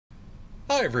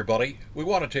Hi everybody. We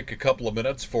want to take a couple of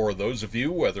minutes for those of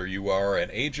you, whether you are an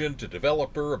agent, a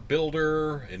developer, a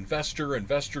builder,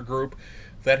 investor group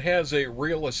that has a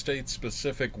real estate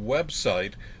specific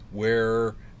website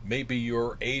where maybe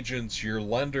your agents, your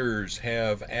lenders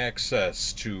have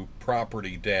access to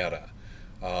property data.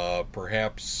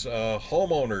 Perhaps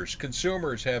homeowners,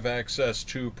 consumers have access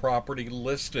to property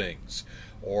listings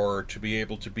or to be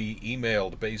able to be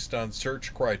emailed based on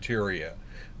search criteria.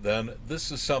 Then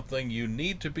this is something you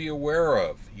need to be aware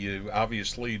of. You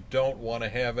obviously don't want to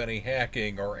have any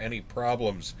hacking or any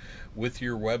problems with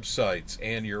your websites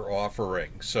and your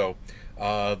offering. So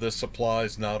this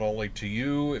applies not only to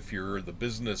you if you're the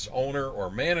business owner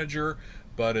or manager,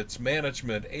 but it's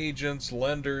management agents,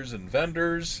 lenders, and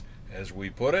vendors, as we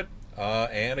put it.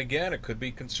 And again, it could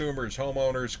be consumers,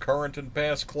 homeowners, current and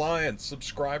past clients,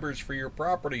 subscribers for your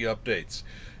property updates.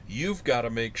 You've got to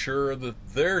make sure that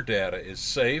their data is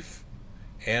safe,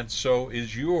 and so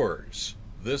is yours.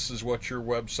 This is what your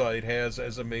website has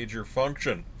as a major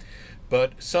function.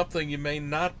 But something you may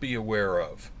not be aware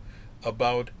of.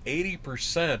 About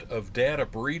 80% of data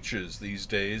breaches these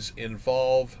days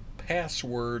involve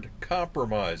password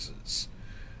compromises.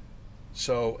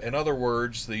 So, in other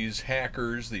words, these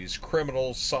hackers, these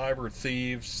criminals, cyber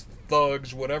thieves,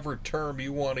 thugs, whatever term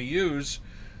you want to use,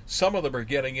 some of them are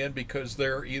getting in because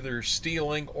they're either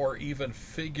stealing or even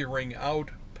figuring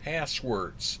out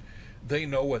passwords. They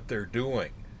know what they're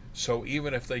doing. So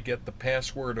even if they get the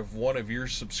password of one of your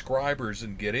subscribers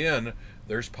and get in,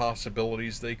 there's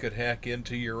possibilities they could hack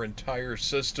into your entire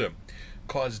system,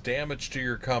 cause damage to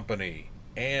your company,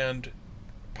 and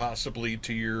possibly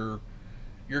to your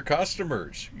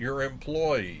customers, your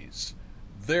employees.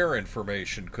 Their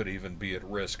information could even be at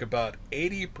risk. About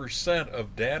 80%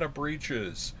 of data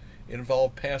breaches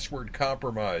involve password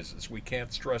compromises. We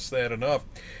can't stress that enough.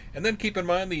 And then keep in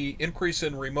mind the increase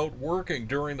in remote working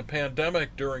during the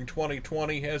pandemic during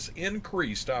 2020 has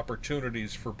increased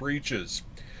opportunities for breaches.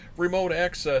 Remote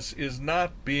access is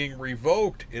not being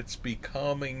revoked. It's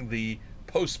becoming the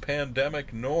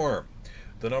post-pandemic norm.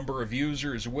 The number of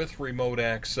users with remote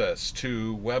access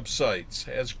to websites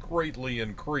has greatly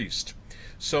increased.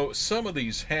 So some of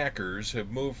these hackers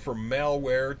have moved from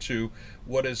malware to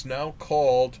what is now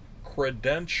called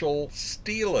credential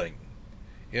stealing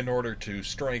in order to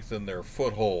strengthen their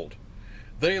foothold.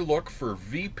 They look for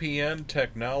VPN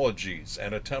technologies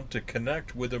and attempt to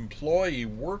connect with employee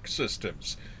work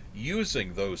systems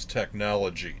using those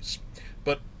technologies.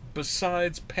 But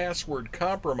besides password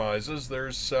compromises,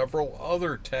 there's several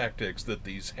other tactics that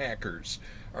these hackers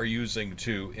are using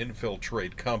to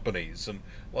infiltrate companies, and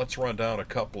let's run down a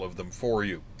couple of them for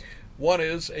you. One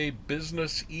is a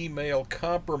business email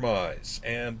compromise,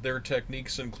 and their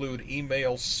techniques include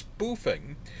email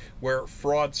spoofing, where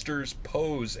fraudsters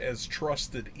pose as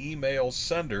trusted email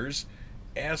senders,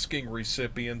 asking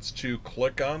recipients to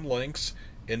click on links,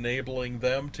 enabling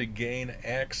them to gain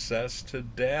access to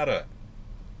data.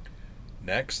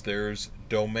 Next, there's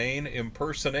domain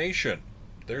impersonation.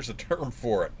 There's a term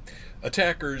for it.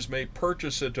 Attackers may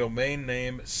purchase a domain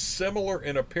name similar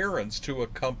in appearance to a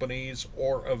company's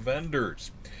or a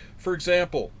vendor's. For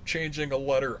example, changing a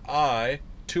letter I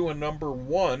to a number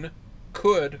 1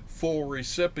 could fool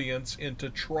recipients into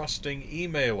trusting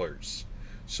emailers.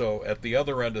 So at the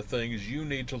other end of things, you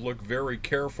need to look very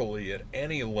carefully at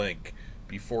any link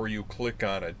before you click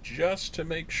on it, just to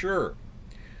make sure.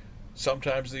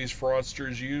 Sometimes these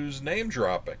fraudsters use name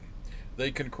dropping. They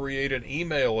can create an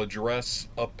email address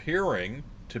appearing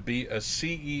to be a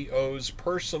CEO's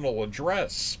personal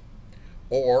address,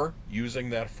 or using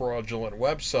that fraudulent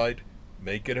website,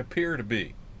 make it appear to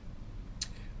be.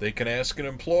 They can ask an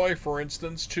employee, for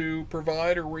instance, to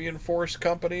provide or reinforce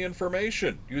company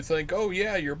information. You think, oh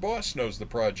yeah, your boss knows the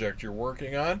project you're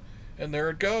working on, and there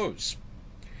it goes.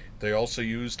 They also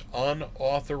used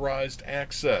unauthorized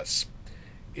access.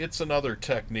 It's another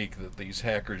technique that these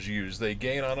hackers use. They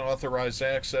gain unauthorized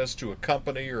access to a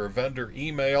company or a vendor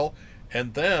email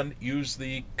and then use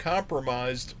the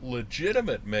compromised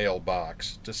legitimate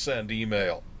mailbox to send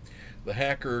email. The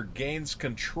hacker gains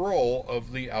control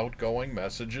of the outgoing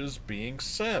messages being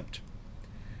sent.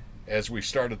 As we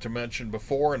started to mention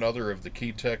before, another of the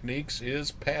key techniques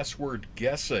is password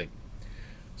guessing.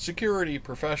 Security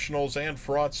professionals and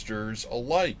fraudsters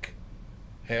alike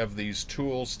have these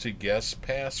tools to guess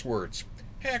passwords.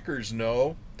 Hackers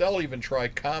know. They'll even try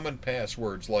common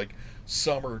passwords like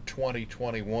summer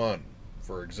 2021,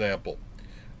 for example.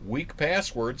 Weak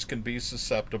passwords can be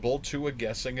susceptible to a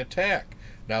guessing attack.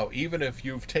 Now, even if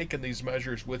you've taken these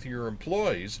measures with your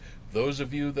employees, those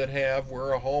of you that have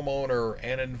where a homeowner,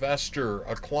 an investor,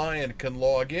 a client can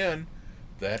log in,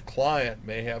 That client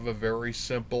may have a very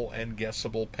simple and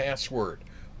guessable password,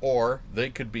 or they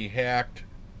could be hacked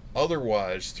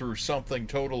otherwise through something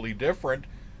totally different.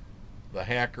 The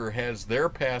hacker has their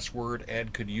password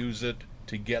and could use it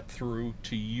to get through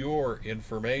to your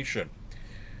information.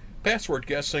 Password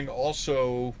guessing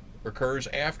also occurs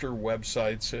after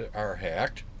websites are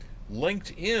hacked.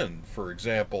 LinkedIn, for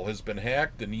example, has been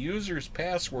hacked and users'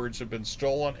 passwords have been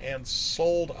stolen and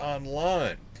sold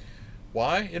online.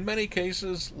 Why? In many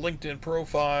cases, LinkedIn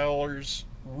profilers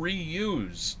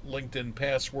reuse LinkedIn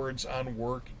passwords on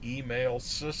work email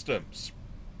systems.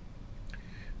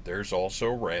 There's also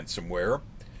ransomware.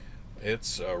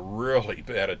 It's a really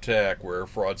bad attack where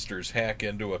fraudsters hack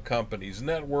into a company's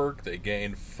network, they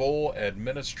gain full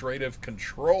administrative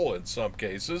control in some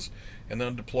cases, and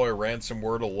then deploy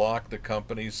ransomware to lock the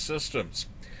company's systems.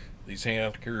 These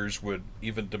hackers would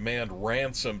even demand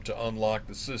ransom to unlock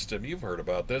the system. You've heard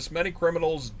about this. Many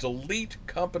criminals delete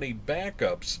company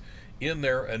backups in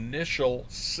their initial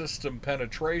system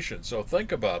penetration. So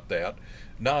think about that.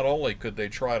 Not only could they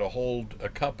try to hold a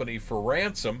company for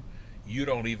ransom, you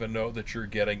don't even know that you're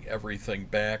getting everything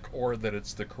back or that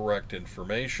it's the correct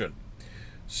information.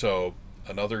 So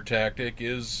another tactic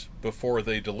is, before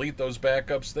they delete those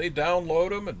backups, they download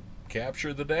them and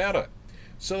capture the data.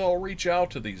 So they'll reach out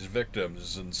to these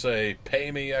victims and say,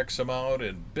 pay me X amount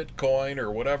in Bitcoin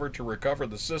or whatever to recover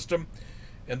the system,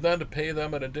 and then to pay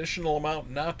them an additional amount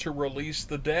not to release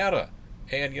the data.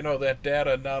 And you know, that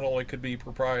data not only could be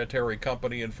proprietary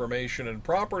company information and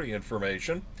property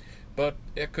information, but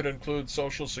it could include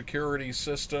social security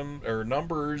system or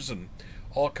numbers and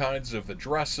all kinds of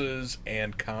addresses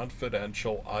and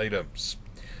confidential items.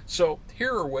 So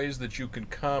here are ways that you can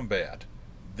combat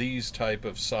these type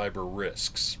of cyber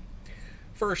risks.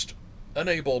 First,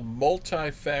 enable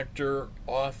multi-factor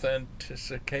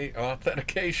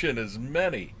authentication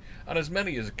on as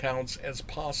many accounts as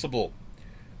possible.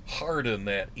 Harden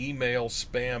that email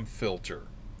spam filter.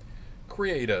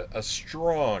 Create a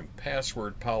strong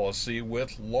password policy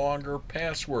with longer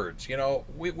passwords. You know,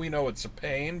 we know it's a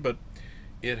pain, but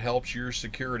it helps your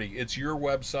security. It's your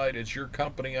website, it's your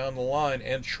company on the line,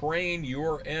 and train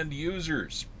your end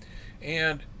users.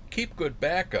 And keep good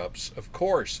backups, of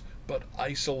course, but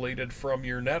isolated from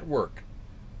your network.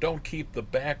 Don't keep the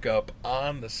backup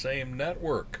on the same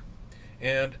network.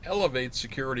 And elevate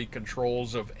security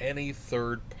controls of any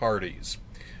third parties.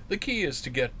 The key is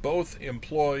to get both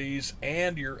employees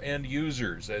and your end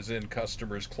users, as in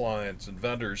customers, clients, and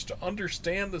vendors, to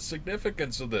understand the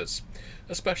significance of this,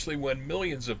 especially when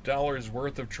millions of dollars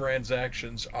worth of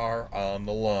transactions are on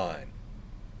the line.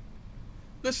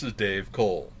 This is Dave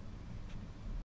Cole.